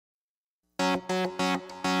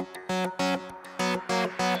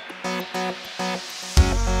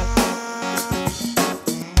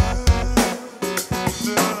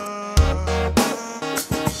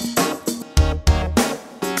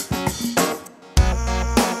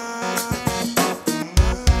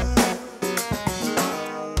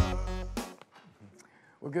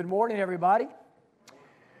Good morning, everybody.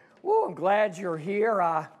 Well, I'm glad you're here.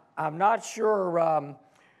 I'm not sure.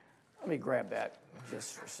 Let me grab that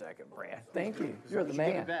just for a second, Brad. Thank you. You're the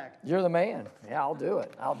man. You're the man. Yeah, I'll do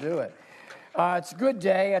it. It's a good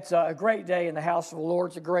day. It's a great day in the house of the Lord.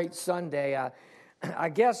 It's a great Sunday. I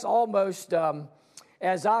guess almost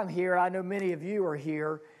as I'm here, I know many of you are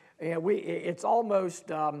here. And it's almost,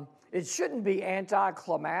 it shouldn't be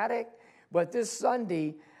anticlimactic, but this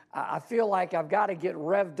Sunday, I feel like I've got to get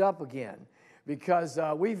revved up again because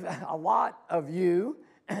a lot of you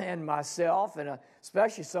and myself, and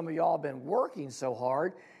especially some of y'all have been working so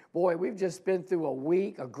hard. Boy, we've just been through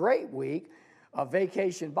a great week of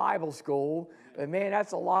Vacation Bible School. And man,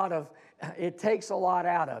 it takes a lot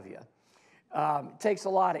out of you. It takes a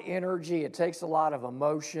lot of energy. It takes a lot of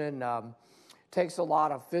emotion. Takes a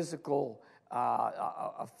lot of physical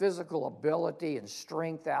ability and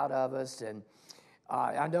strength out of us. And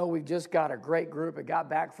I know we've just got a great group that got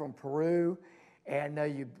back from Peru, and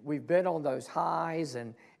we've been on those highs,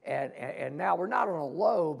 and now we're not on a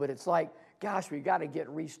low, but it's like, gosh, we got to get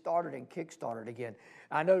restarted and kick-started again.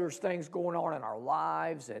 I know there's things going on in our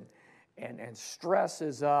lives, and stress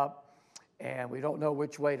is up, and we don't know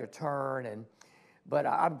which way to turn, but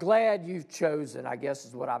I'm glad you've chosen, I guess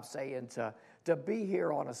is what I'm saying, to be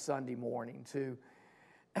here on a Sunday morning, to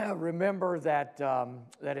remember that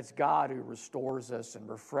it's God who restores us and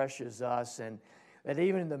refreshes us, and that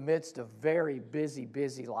even in the midst of very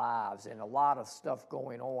busy lives and a lot of stuff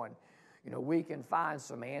going on, we can find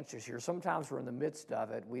some answers here. Sometimes we're in the midst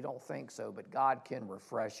of it. We don't think so, but God can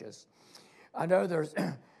refresh us. I know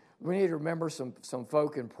we need to remember some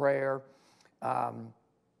folk in prayer,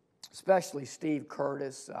 especially Steve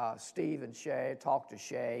Curtis. Steve and Shay, talk to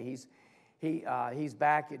Shay. He's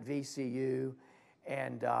back at VCU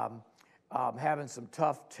and having some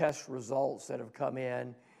tough test results that have come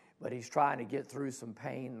in, but he's trying to get through some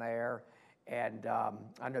pain there. And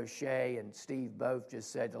I know Shay and Steve both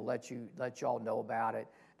just said to let y'all know about it,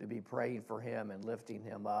 to be praying for him and lifting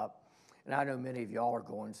him up. And I know many of y'all are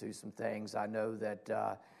going through some things. I know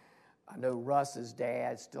that Russ's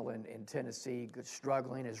dad still in Tennessee,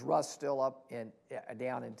 struggling. Is Russ still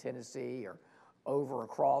down in Tennessee or over,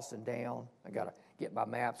 across, and down? I got to get my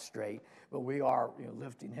map straight. But we are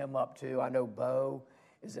lifting him up too. I know Bo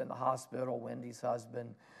is in the hospital, Wendy's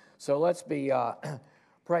husband. So let's be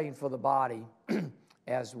praying for the body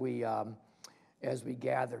as we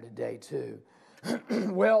gather today too.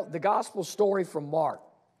 Well, the gospel story from Mark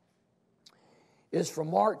is from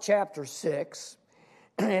Mark chapter 6,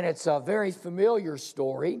 and it's a very familiar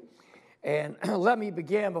story. And let me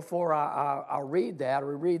begin before I read that,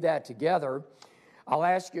 or we read that together. I'll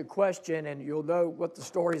ask you a question, and you'll know what the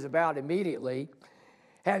story's about immediately.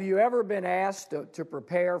 Have you ever been asked to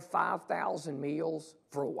prepare 5,000 meals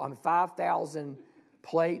 5,000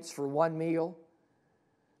 plates for one meal?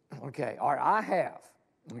 Okay, all right, I have.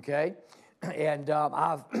 Okay, and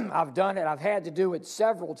I've done it. I've had to do it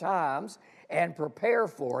several times and prepare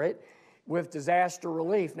for it with disaster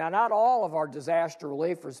relief. Now, not all of our disaster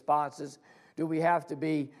relief responses do we have to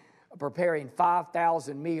be preparing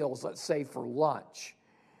 5,000 meals, let's say, for lunch.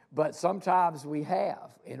 But sometimes we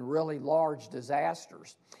have in really large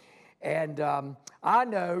disasters. And I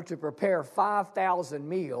know to prepare 5,000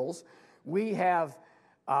 meals, we have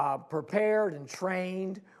prepared and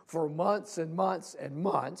trained for months and months and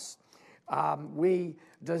months. We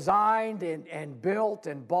designed and built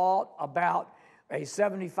and bought about a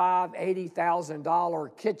 $75,000,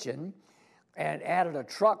 $80,000 kitchen and added a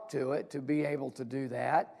truck to it to be able to do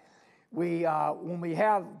that. When we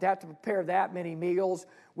have to prepare that many meals,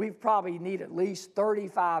 we probably need at least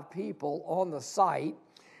 35 people on the site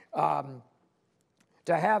to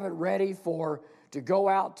have it ready to go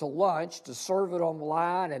out to lunch, to serve it on the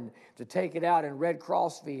line, and to take it out in Red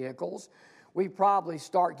Cross vehicles. We probably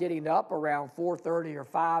start getting up around 4:30 or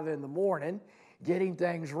 5 in the morning, getting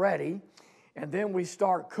things ready, and then we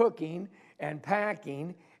start cooking and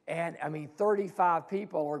packing, and 35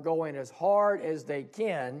 people are going as hard as they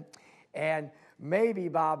can. And maybe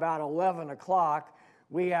by about 11 o'clock,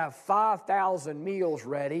 we have 5,000 meals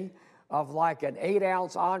ready of like an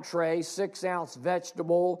 8-ounce entree, 6-ounce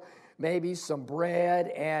vegetable, maybe some bread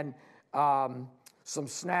and some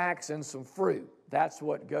snacks and some fruit. That's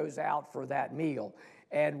what goes out for that meal.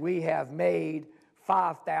 And we have made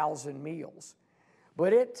 5,000 meals.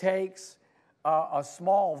 But it takes a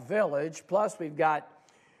small village, plus we've got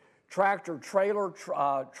tractor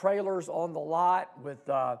trailers on the lot with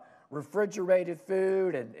refrigerated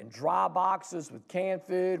food and dry boxes with canned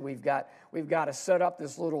food. We've got to set up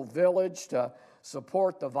this little village to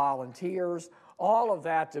support the volunteers, all of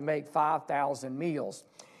that to make 5,000 meals.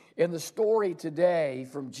 In the story today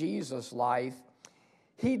from Jesus' life,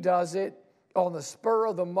 he does it on the spur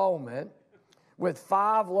of the moment with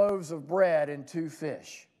 5 loaves of bread and 2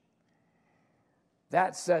 fish.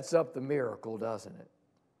 That sets up the miracle, doesn't it?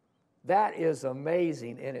 That is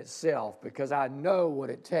amazing in itself, because I know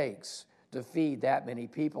what it takes to feed that many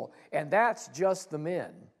people. And that's just the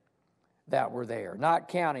men that were there, not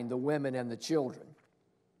counting the women and the children.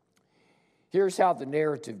 Here's how the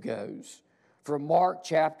narrative goes from Mark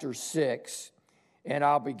chapter 6, and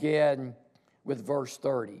I'll begin with verse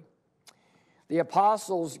 30. The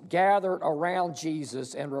apostles gathered around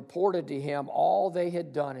Jesus and reported to him all they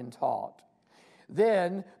had done and taught.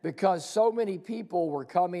 Then, because so many people were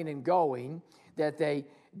coming and going that they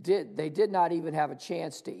did not even have a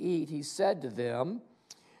chance to eat, he said to them,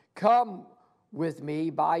 "Come with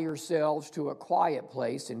me by yourselves to a quiet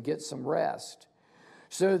place and get some rest."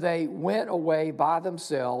 So they went away by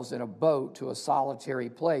themselves in a boat to a solitary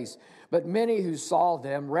place. But many who saw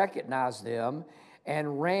them recognized them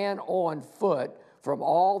and ran on foot from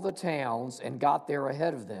all the towns and got there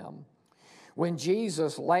ahead of them. When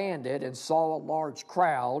Jesus landed and saw a large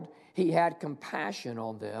crowd, he had compassion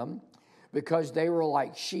on them because they were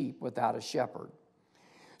like sheep without a shepherd.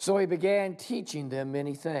 So he began teaching them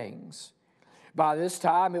many things. By this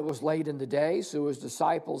time it was late in the day, so his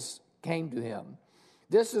disciples came to him.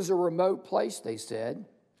 "This is a remote place," they said,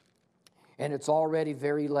 "and it's already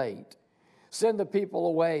very late. Send the people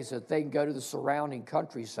away so that they can go to the surrounding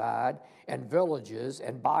countryside and villages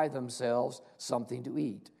and buy themselves something to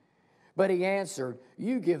eat." But he answered,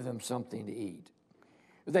 "You give them something to eat."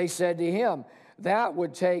 They said to him, "That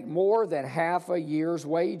would take more than half a year's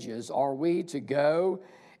wages. Are we to go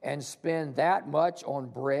and spend that much on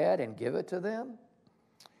bread and give it to them?"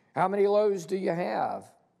 "How many loaves do you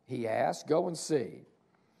have?" he asked. "Go and see."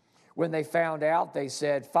 When they found out, they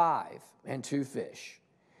said, 5 and 2 fish.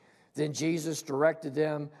 Then Jesus directed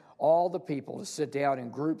them, all the people, to sit down in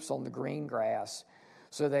groups on the green grass.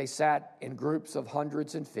 So they sat in groups of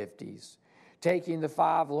hundreds and fifties. Taking the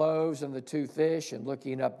 5 loaves and the 2 fish and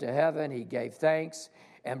looking up to heaven, he gave thanks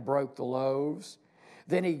and broke the loaves.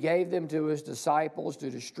 Then he gave them to his disciples to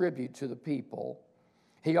distribute to the people.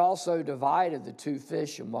 He also divided the 2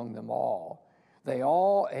 fish among them all. They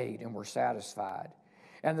all ate and were satisfied.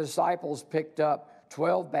 And the disciples picked up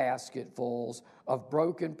 12 basketfuls of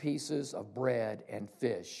broken pieces of bread and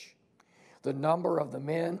fish. The number of the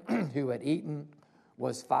men who had eaten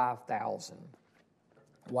was 5,000.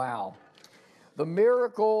 Wow. The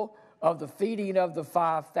miracle of the feeding of the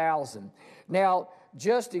 5,000. Now,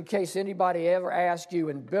 just in case anybody ever asks you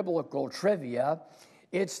in biblical trivia,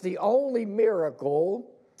 it's the only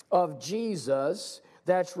miracle of Jesus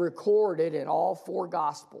that's recorded in all 4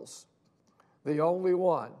 Gospels. The only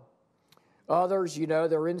one. Others,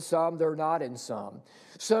 they're in some, they're not in some.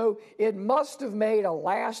 So it must have made a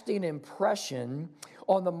lasting impression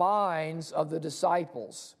on the minds of the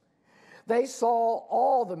disciples. They saw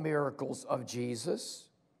all the miracles of Jesus,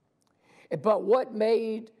 but what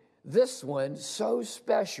made this one so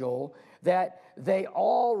special that they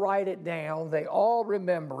all write it down, they all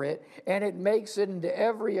remember it, and it makes it into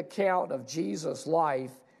every account of Jesus'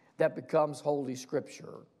 life that becomes Holy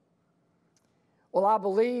Scripture. Well, I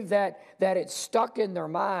believe that it stuck in their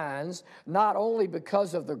minds not only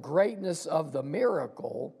because of the greatness of the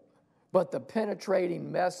miracle, but the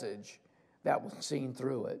penetrating message that was seen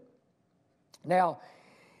through it. Now,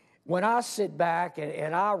 when I sit back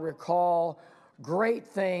and I recall great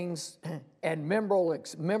things and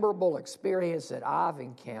memorable experience that I've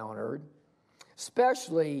encountered,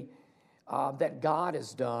 especially that God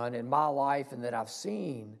has done in my life and that I've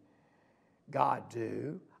seen God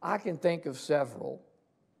do, I can think of several.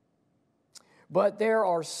 But there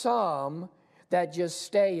are some that just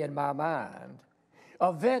stay in my mind.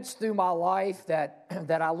 Events through my life that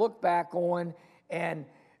I look back on and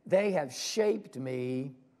they have shaped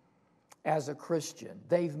me as a Christian.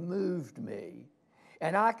 They've moved me.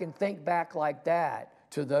 And I can think back like that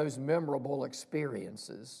to those memorable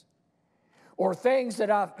experiences. Or things that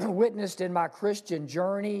I've witnessed in my Christian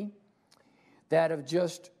journey that have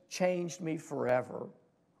just changed me forever.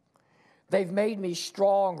 They've made me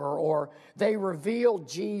stronger, or they revealed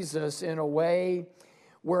Jesus in a way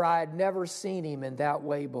where I had never seen him in that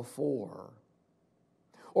way before.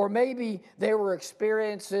 Or maybe they were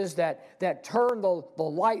experiences that turned the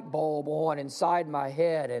light bulb on inside my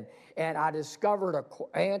head, and I discovered an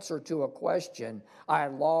answer to a question I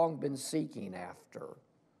had long been seeking after.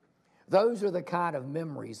 Those are the kind of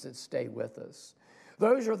memories that stay with us.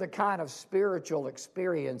 Those are the kind of spiritual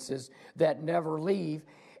experiences that never leave.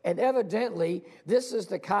 And evidently, this is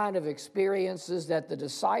the kind of experiences that the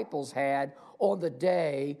disciples had on the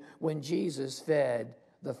day when Jesus fed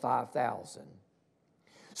the 5,000.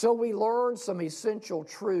 So we learned some essential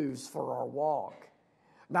truths for our walk.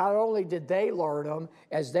 Not only did they learn them,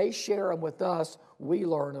 as they share them with us, we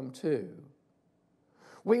learn them too.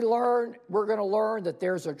 We're going to learn that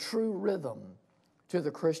there's a true rhythm to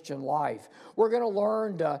the Christian life. We're going to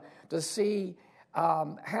learn to see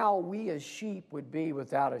how we as sheep would be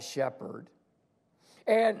without a shepherd.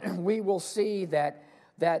 And we will see that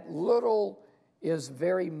little is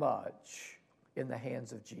very much in the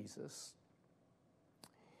hands of Jesus.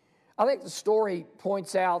 I think the story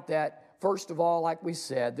points out that, first of all, like we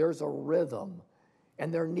said, there's a rhythm,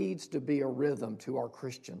 and there needs to be a rhythm to our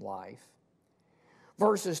Christian life.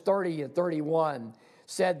 Verses 30 and 31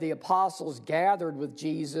 said the apostles gathered with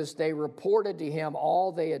Jesus. They reported to him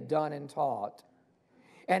all they had done and taught.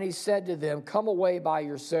 And he said to them, "Come away by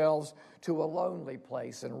yourselves to a lonely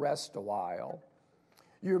place and rest a while."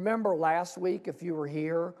 You remember last week, if you were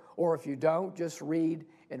here, or if you don't, just read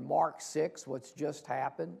in Mark 6 what's just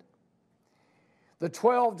happened. The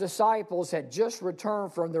 12 disciples had just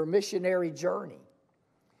returned from their missionary journey.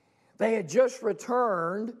 They had just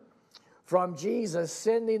returned from Jesus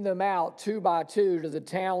sending them out 2 by 2 to the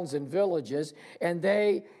towns and villages, and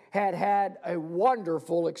they had a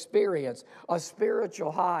wonderful experience, a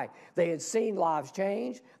spiritual high. They had seen lives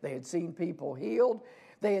change. They had seen people healed.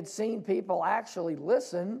 They had seen people actually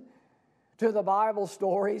listen to the Bible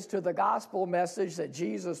stories, to the gospel message that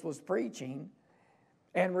Jesus was preaching,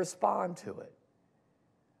 and respond to it.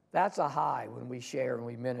 That's a high when we share and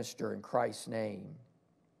we minister in Christ's name.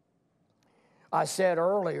 I said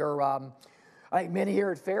earlier, I think many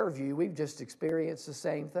here at Fairview, we've just experienced the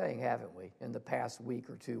same thing, haven't we, in the past week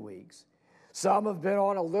or 2 weeks. Some have been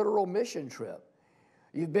on a literal mission trip.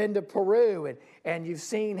 You've been to Peru, and you've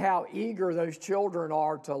seen how eager those children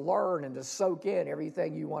are to learn and to soak in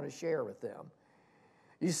everything you want to share with them.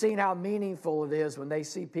 You've seen how meaningful it is when they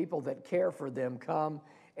see people that care for them come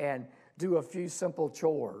and do a few simple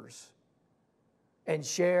chores and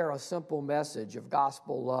share a simple message of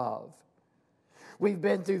gospel love. We've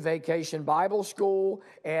been through Vacation Bible School,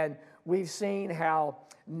 and we've seen how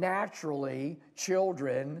naturally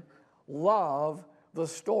children love the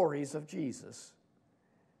stories of Jesus,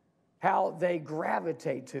 how they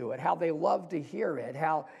gravitate to it, how they love to hear it,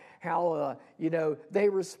 how they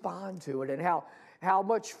respond to it, and how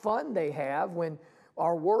much fun they have when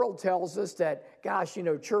our world tells us that, gosh,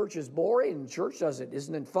 church is boring and church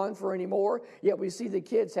isn't fun for anymore. Yet we see the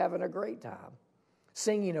kids having a great time,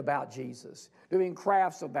 singing about Jesus, doing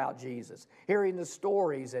crafts about Jesus, hearing the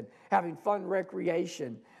stories and having fun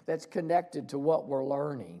recreation that's connected to what we're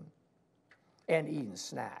learning, and eating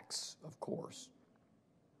snacks, of course.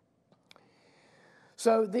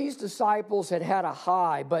 So these disciples had a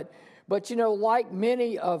high, but like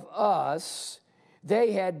many of us,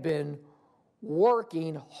 they had been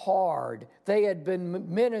working hard. They had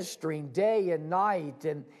been ministering day and night,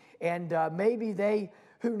 and maybe they,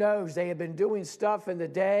 who knows, they had been doing stuff in the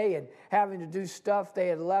day and having to do stuff they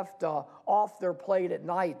had left off their plate at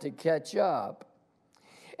night to catch up.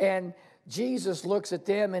 And Jesus looks at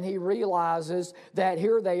them and he realizes that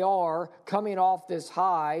here they are coming off this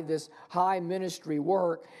high ministry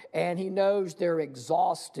work, and he knows they're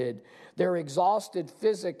exhausted. They're exhausted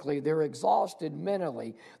physically, they're exhausted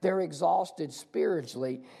mentally, they're exhausted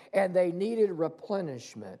spiritually, and they needed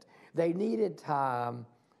replenishment. They needed time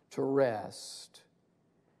to rest.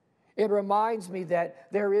 It reminds me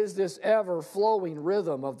that there is this ever-flowing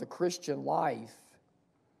rhythm of the Christian life.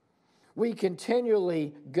 We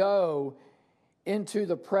continually go into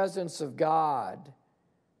the presence of God.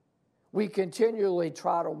 We continually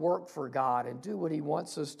try to work for God and do what he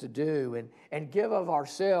wants us to do and give of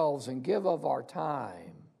ourselves and give of our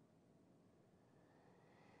time.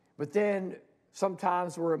 But then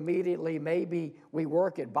sometimes maybe we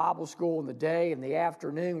work at Bible school in the day, in the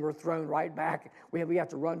afternoon we're thrown right back. We have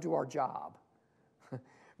to run to our job.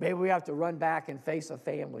 Maybe we have to run back and face a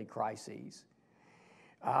family crisis.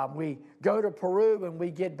 We go to Peru and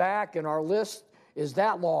we get back and our list is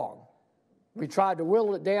that long. We tried to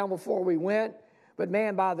whittle it down before we went, but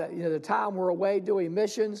man, by the time we're away doing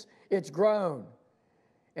missions, it's grown.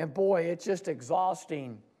 And boy, it's just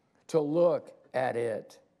exhausting to look at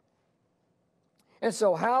it. And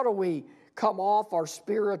so how do we come off our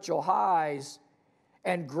spiritual highs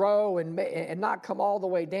and grow and not come all the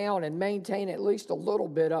way down and maintain at least a little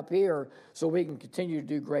bit up here so we can continue to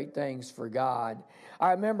do great things for God?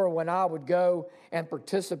 I remember when I would go and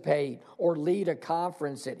participate or lead a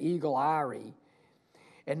conference at Eagle Eyrie,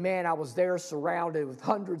 and man, I was there surrounded with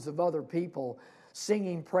hundreds of other people.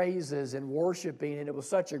 singing praises and worshiping, and it was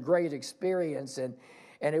such a great experience. And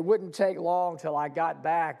it wouldn't take long till I got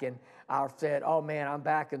back, and I said, oh man, I'm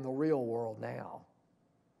back in the real world now.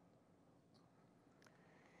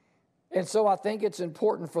 And so I think it's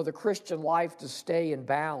important for the Christian life to stay in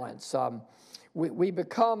balance. When we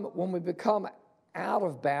become out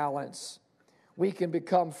of balance, we can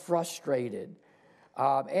become frustrated.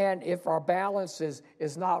 And if our balance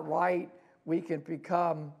is not right, we can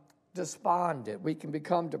become despondent. We can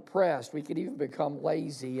become depressed. We can even become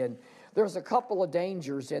lazy. And there's a couple of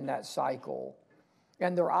dangers in that cycle,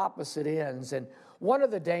 and they're opposite ends. And one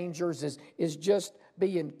of the dangers is just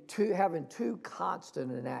having too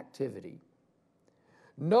constant an activity.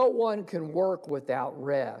 No one can work without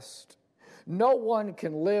rest. No one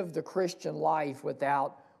can live the Christian life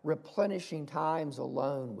without replenishing times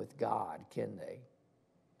alone with God, can they?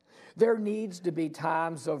 There needs to be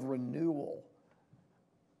times of renewal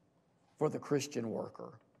for the Christian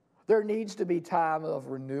worker. There needs to be time of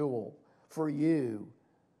renewal for you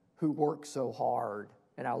who work so hard.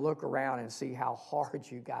 And I look around and see how hard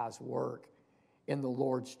you guys work in the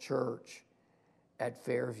Lord's church at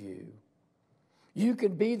Fairview. You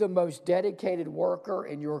can be the most dedicated worker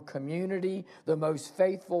in your community, the most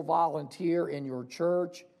faithful volunteer in your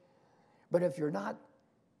church, but if you're not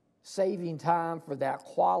saving time for that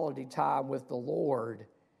quality time with the Lord,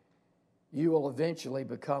 you will eventually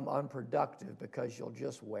become unproductive because you'll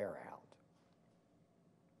just wear out.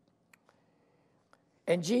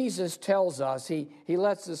 And Jesus tells us, he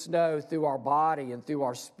lets us know through our body and through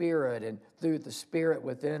our spirit and through the Spirit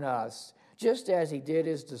within us, just as he did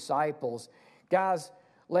his disciples, guys,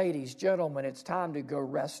 ladies, gentlemen, it's time to go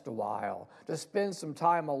rest a while, to spend some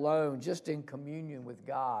time alone just in communion with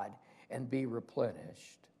God and be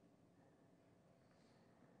replenished.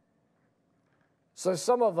 So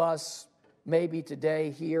some of us maybe today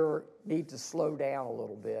here need to slow down a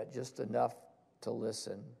little bit, just enough to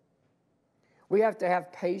listen. We have to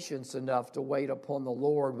have patience enough to wait upon the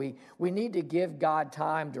Lord. We need to give God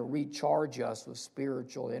time to recharge us with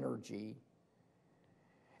spiritual energy.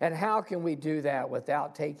 And how can we do that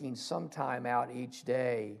without taking some time out each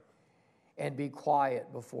day and be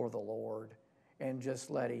quiet before the Lord and just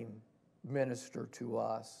let him minister to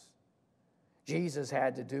us? Jesus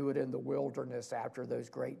had to do it in the wilderness after those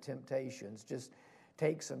great temptations. Just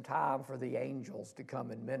take some time for the angels to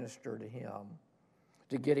come and minister to him,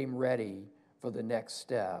 to get him ready for the next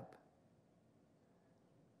step.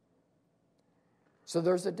 So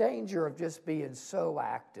there's a danger of just being so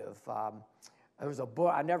active. There was a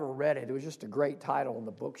book, I never read it. It was just a great title on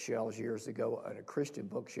the bookshelves years ago, on a Christian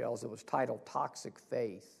bookshelves. It was titled Toxic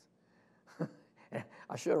Faith.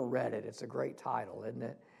 I should have read it. It's a great title, isn't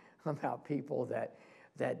it? About people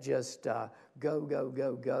that just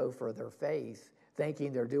go for their faith,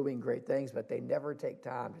 thinking they're doing great things, but they never take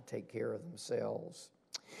time to take care of themselves.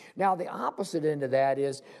 Now, the opposite end of that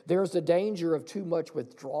is there's a danger of too much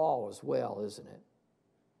withdrawal as well, isn't it?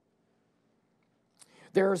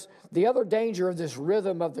 There's the other danger of this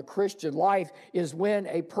rhythm of the Christian life is when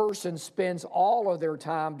a person spends all of their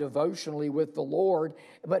time devotionally with the Lord,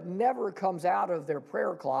 but never comes out of their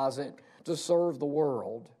prayer closet to serve the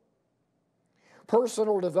world.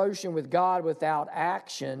 Personal devotion with God without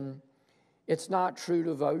action, it's not true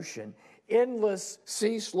devotion. Endless,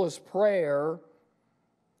 ceaseless prayer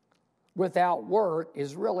without work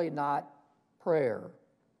is really not prayer.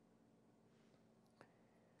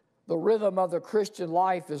 The rhythm of the Christian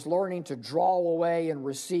life is learning to draw away and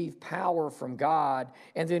receive power from God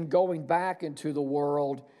and then going back into the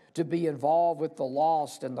world to be involved with the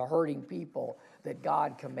lost and the hurting people that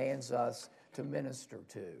God commands us to minister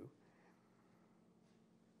to.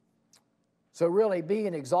 So really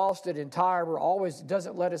being exhausted and tired always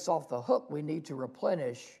doesn't let us off the hook. We need to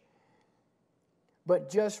replenish.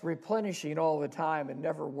 But just replenishing all the time and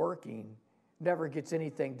never working never gets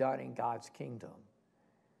anything done in God's kingdom.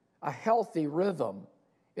 A healthy rhythm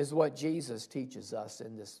is what Jesus teaches us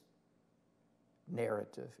in this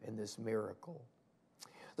narrative, in this miracle.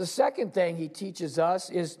 The second thing he teaches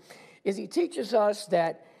us is he teaches us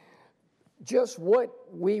that just what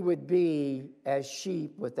we would be as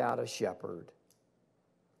sheep without a shepherd.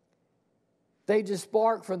 They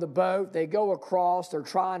disembark from the boat, they go across, they're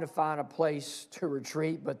trying to find a place to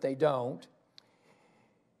retreat, but they don't.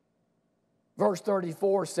 Verse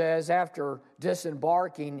 34 says, after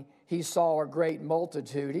disembarking, he saw a great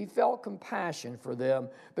multitude. He felt compassion for them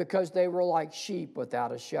because they were like sheep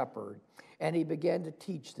without a shepherd. And he began to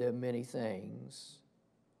teach them many things.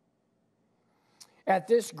 At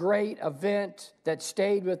this great event that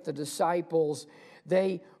stayed with the disciples,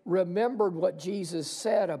 they remembered what Jesus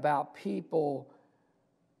said about people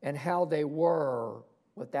and how they were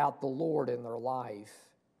without the Lord in their life.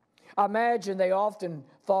 I imagine they often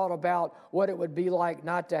thought about what it would be like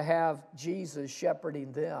not to have Jesus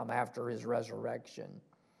shepherding them after his resurrection.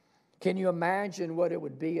 Can you imagine what it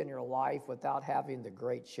would be in your life without having the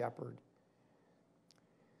great shepherd?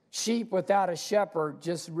 Sheep without a shepherd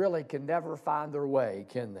just really can never find their way,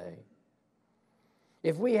 can they?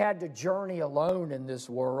 If we had to journey alone in this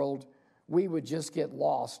world, we would just get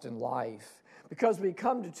lost in life. Because we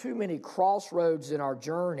come to too many crossroads in our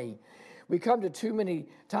journey. We come to too many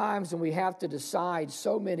times and we have to decide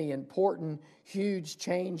so many important, huge,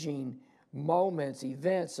 changing moments,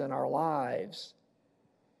 events in our lives.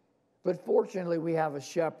 But fortunately, we have a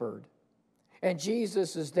shepherd. And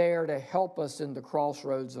Jesus is there to help us in the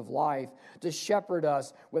crossroads of life, to shepherd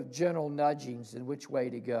us with gentle nudgings in which way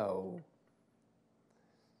to go.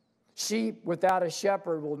 Sheep without a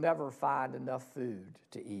shepherd will never find enough food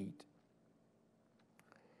to eat.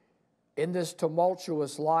 In this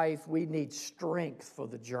tumultuous life, we need strength for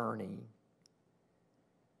the journey.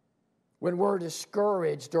 When we're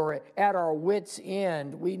discouraged or at our wits'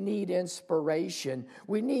 end, we need inspiration.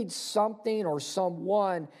 We need something or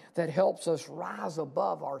someone that helps us rise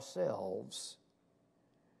above ourselves.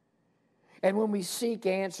 And when we seek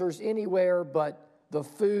answers anywhere but the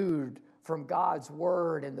food from God's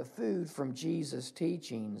Word and the food from Jesus'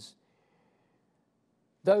 teachings,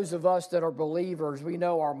 those of us that are believers, we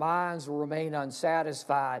know our minds will remain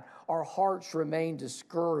unsatisfied, our hearts remain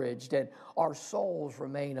discouraged, and our souls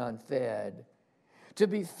remain unfed. To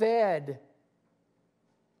be fed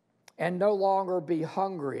and no longer be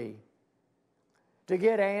hungry, to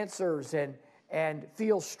get answers and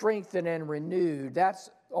feel strengthened and renewed,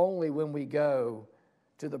 that's only when we go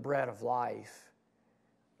to the bread of life.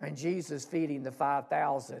 And Jesus feeding the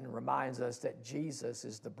 5,000 reminds us that Jesus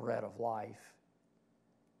is the bread of life.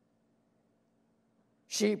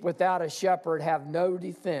 Sheep without a shepherd have no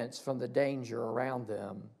defense from the danger around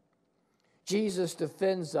them. Jesus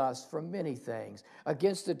defends us from many things,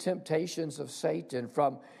 against the temptations of Satan,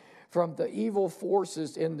 from the evil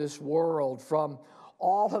forces in this world, from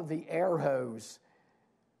all of the arrows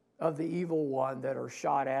of the evil one that are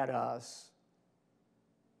shot at us.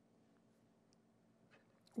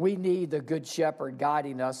 We need the good shepherd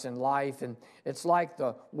guiding us in life, and it's like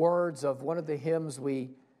the words of one of the hymns we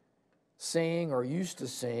sing or used to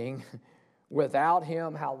sing, without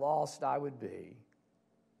him, how lost I would be.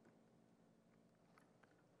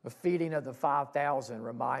 The feeding of the 5,000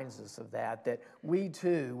 reminds us of that we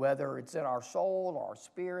too, whether it's in our soul, our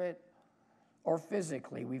spirit, or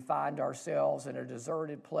physically, we find ourselves in a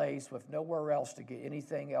deserted place with nowhere else to get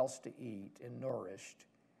anything else to eat and nourished.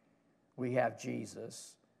 We have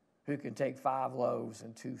Jesus, who can take 5 loaves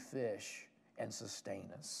and 2 fish and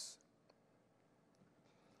sustain us.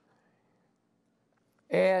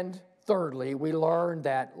 And thirdly, we learn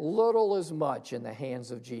that little is much in the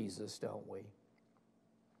hands of Jesus, don't we?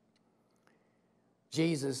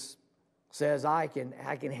 Jesus says, I can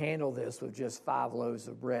handle this with just 5 loaves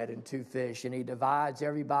of bread and 2 fish. And he divides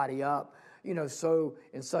everybody up, so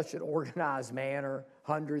in such an organized manner,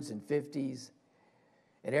 hundreds and fifties.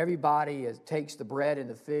 And everybody takes the bread and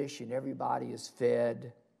the fish, and everybody is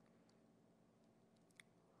fed.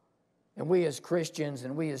 And we as Christians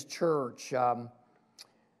and we as church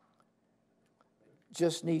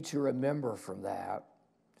just need to remember from that.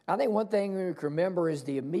 I think one thing we can remember is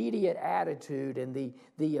the immediate attitude and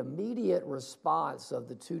the immediate response of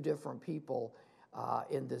the 2 different people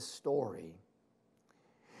in this story.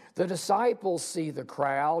 The disciples see the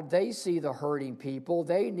crowd. They see the hurting people.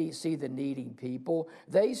 They see the needing people.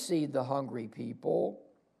 They see the hungry people.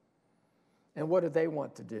 And what do they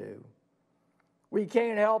want to do? We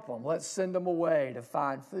can't help them. Let's send them away to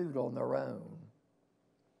find food on their own.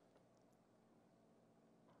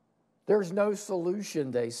 There's no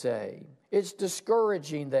solution, they say. It's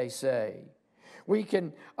discouraging, they say. We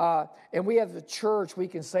can, and we have the church, we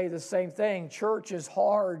can say the same thing. Church is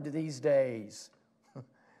hard these days.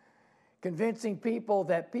 Convincing people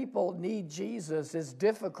that people need Jesus is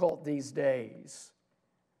difficult these days.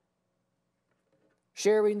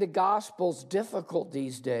 Sharing the gospel's difficult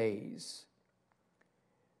these days.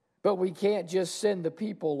 But we can't just send the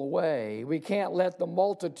people away. We can't let the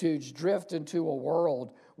multitudes drift into a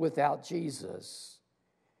world without Jesus.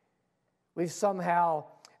 We somehow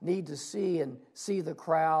need to see the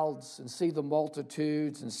crowds and see the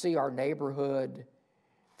multitudes and see our neighborhood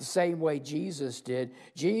the same way Jesus did.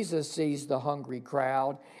 Jesus sees the hungry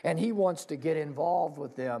crowd and he wants to get involved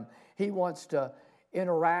with them. He wants to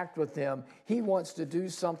interact with them. He wants to do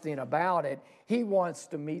something about it. He wants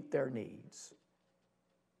to meet their needs.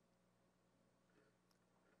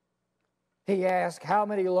 He asked, how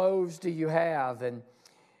many loaves do you have?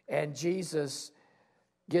 And Jesus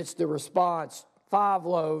gets the response, 5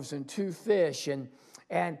 loaves and 2 fish.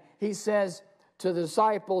 And he says to the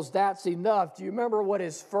disciples, that's enough. Do you remember what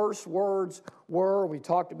his first words were? We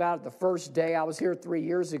talked about it the first day. I was here 3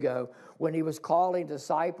 years ago when he was calling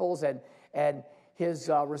disciples, and his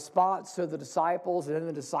response to the disciples, and then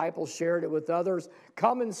the disciples shared it with others.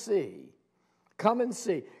 Come and see. Come and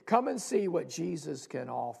see. Come and see what Jesus can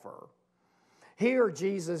offer. Here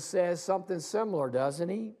Jesus says something similar, doesn't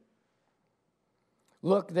he?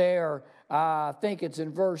 Look there, I think it's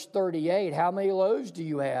in verse 38. How many loaves do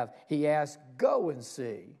you have? He asked, go and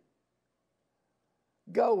see.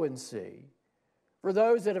 Go and see. For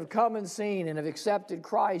those that have come and seen and have accepted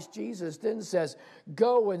Christ, Jesus then says,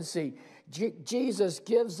 go and see. Jesus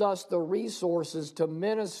gives us the resources to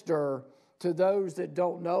minister to those that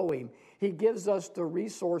don't know him. He gives us the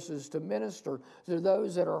resources to minister to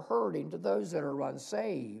those that are hurting, to those that are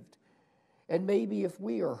unsaved. And maybe if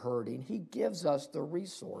we are hurting, he gives us the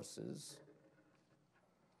resources.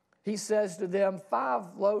 He says to them,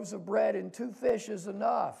 5 loaves of bread and 2 fish is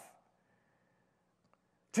enough.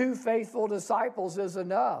 2 faithful disciples is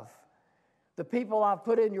enough. The people I've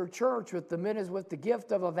put in your church with the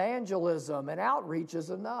gift of evangelism and outreach is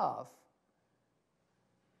enough.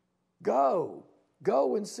 Go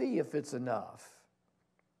and see if it's enough.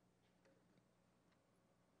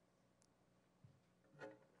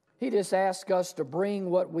 He just asks us to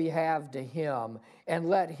bring what we have to him and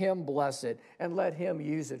let him bless it and let him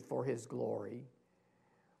use it for his glory.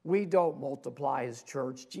 We don't multiply his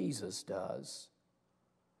church, Jesus does.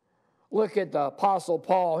 Look at the Apostle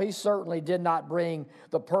Paul. He certainly did not bring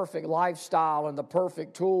the perfect lifestyle and the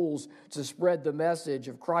perfect tools to spread the message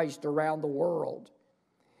of Christ around the world.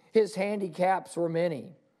 His handicaps were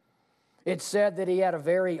many. It's said that he had a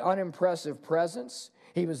very unimpressive presence.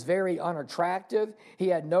 He was very unattractive. He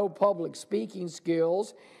had no public speaking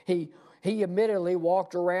skills. He admittedly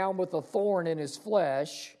walked around with a thorn in his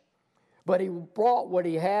flesh, but he brought what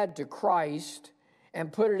he had to Christ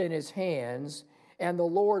and put it in his hands, and the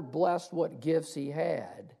Lord blessed what gifts he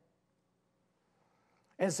had.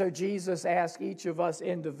 And so Jesus asked each of us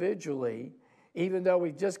individually, even though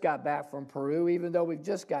we've just got back from Peru, even though we've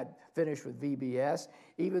just got finished with VBS,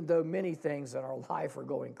 even though many things in our life are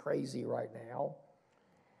going crazy right now,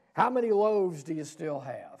 how many loaves do you still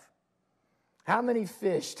have? How many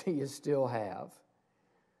fish do you still have?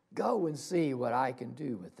 Go and see what I can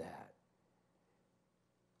do with that.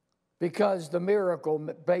 Because the miracle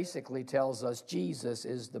basically tells us Jesus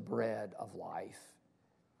is the bread of life.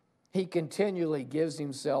 He continually gives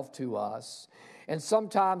himself to us. And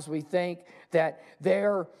sometimes we think that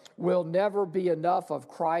there will never be enough of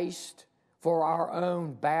Christ for our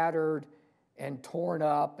own battered and torn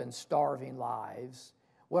up and starving lives.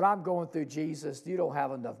 When I'm going through Jesus, you don't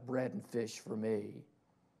have enough bread and fish for me.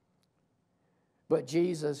 But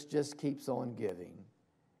Jesus just keeps on giving,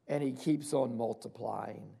 and he keeps on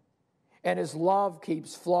multiplying. And his love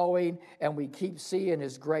keeps flowing, and we keep seeing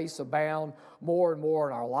his grace abound more and more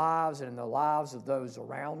in our lives and in the lives of those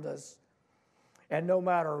around us. And no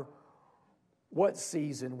matter what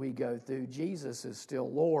season we go through, Jesus is still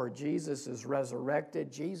Lord. Jesus is resurrected.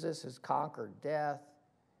 Jesus has conquered death.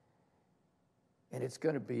 And it's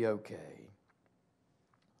going to be okay.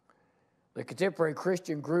 The contemporary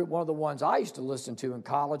Christian group, one of the ones I used to listen to in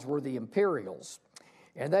college, were the Imperials.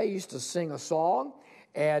 And they used to sing a song,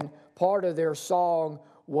 and part of their song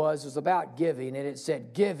was about giving, and it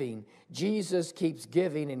said, giving. Jesus keeps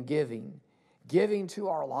giving and giving. Giving to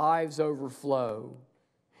our lives overflow.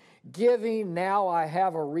 Giving, now I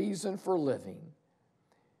have a reason for living.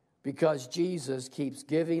 Because Jesus keeps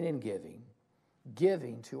giving and giving.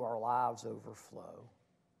 Giving to our lives overflow.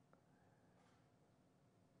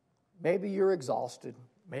 Maybe you're exhausted.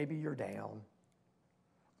 Maybe you're down.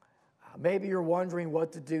 Maybe you're wondering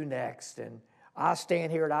what to do next. And I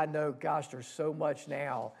stand here and I know, gosh, there's so much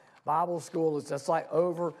now. Bible school is just like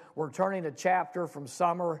over. We're turning a chapter from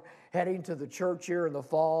summer, heading to the church here in the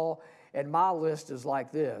fall. And my list is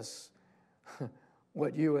like this.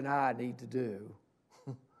 What you and I need to do.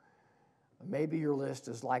 Maybe your list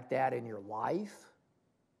is like that in your life,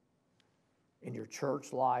 in your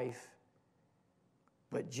church life.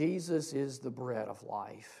 But Jesus is the bread of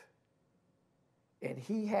life. And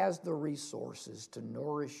he has the resources to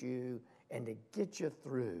nourish you and to get you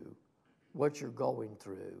through what you're going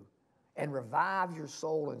through and revive your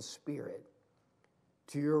soul and spirit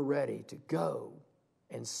till you're ready to go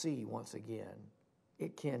and see once again.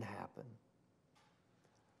 It can happen.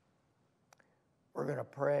 We're going to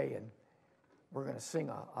pray and we're going to sing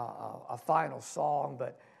a final song,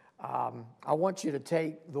 but I want you to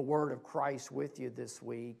take the word of Christ with you this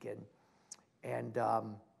week, and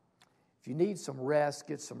if you need some rest,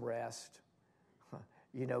 get some rest.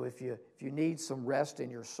 You know, if you need some rest in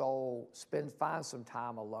your soul, find some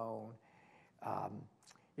time alone.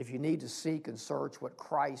 If you need to seek and search what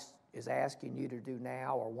Christ is asking you to do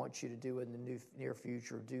now or wants you to do in the near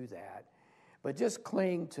future, do that. But just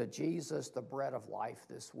cling to Jesus, the bread of life,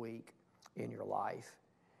 this week in your life,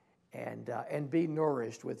 and be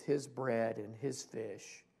nourished with His bread and His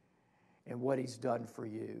fish and what He's done for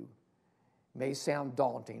you. It may sound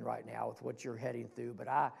daunting right now with what you're heading through, but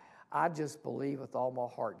I just believe with all my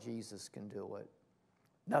heart Jesus can do it.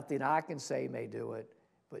 Nothing I can say may do it,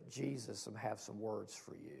 but Jesus will have some words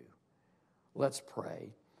for you. Let's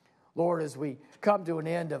pray. Lord, as we come to an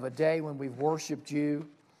end of a day when we've worshiped you,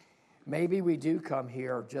 maybe we do come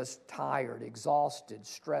here just tired, exhausted,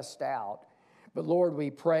 stressed out. But Lord, we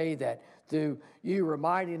pray that through you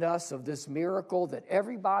reminding us of this miracle that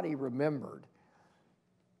everybody remembered,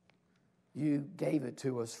 you gave it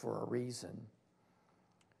to us for a reason.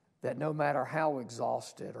 That no matter how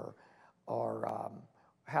exhausted or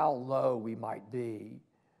how low we might be,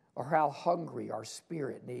 or how hungry our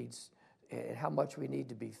spirit needs, and how much we need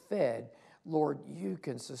to be fed, Lord, you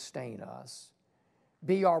can sustain us.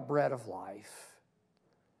 Be our bread of life.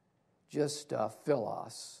 Just fill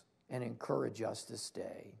us and encourage us this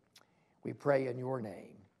day. We pray in your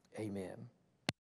name. Amen.